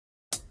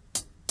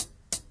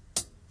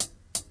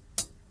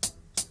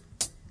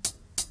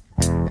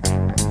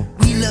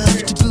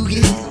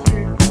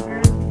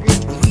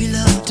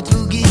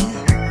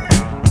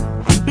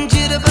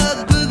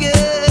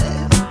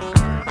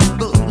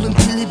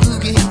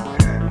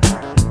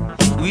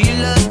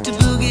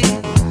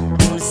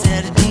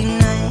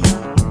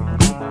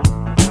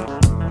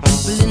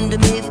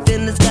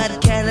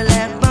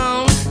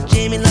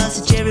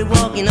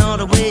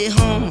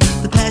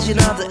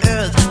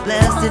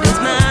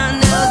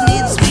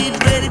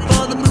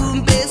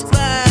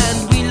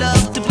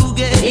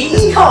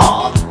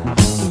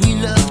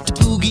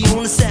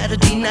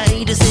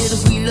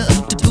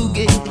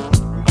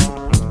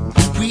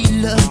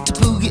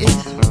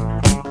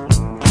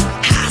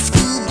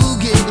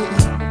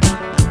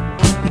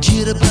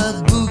Jitterbug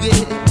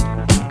boogie.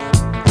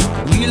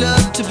 We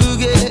love to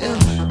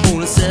boogie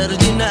on a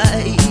Saturday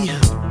night.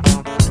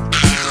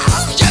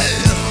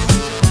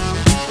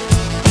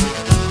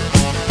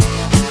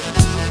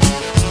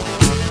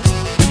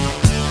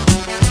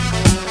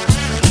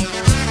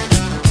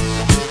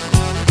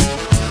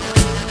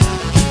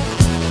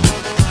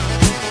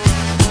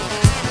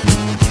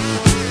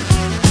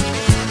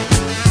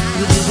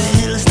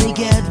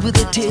 With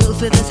a tail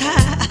feathers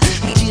high,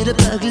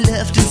 Jitterbug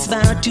left and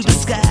smiled to the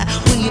sky.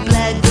 With your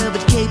black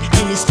velvet cape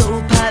and your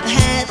stovepipe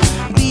hat,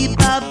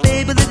 bebop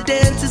baby, the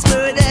dance is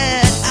where it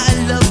at.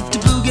 I love to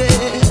boogie,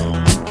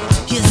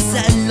 yes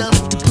I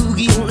love to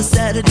boogie on a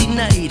Saturday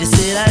night. I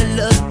said I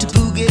love to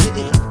boogie,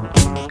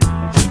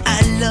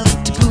 I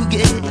love to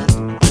boogie,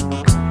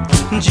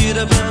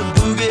 Jitterbug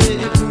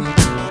boogie.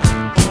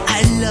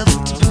 I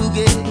love to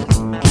boogie,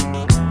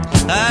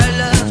 I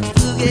love to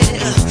boogie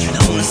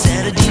on a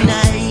Saturday night.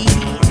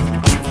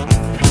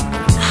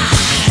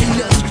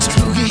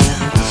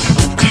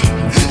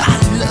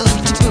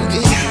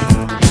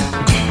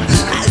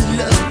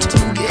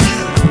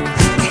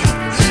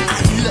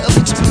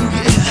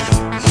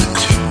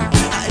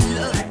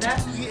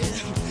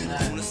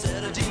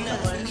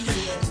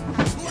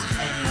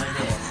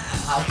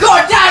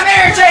 God damn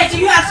irritating!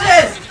 You had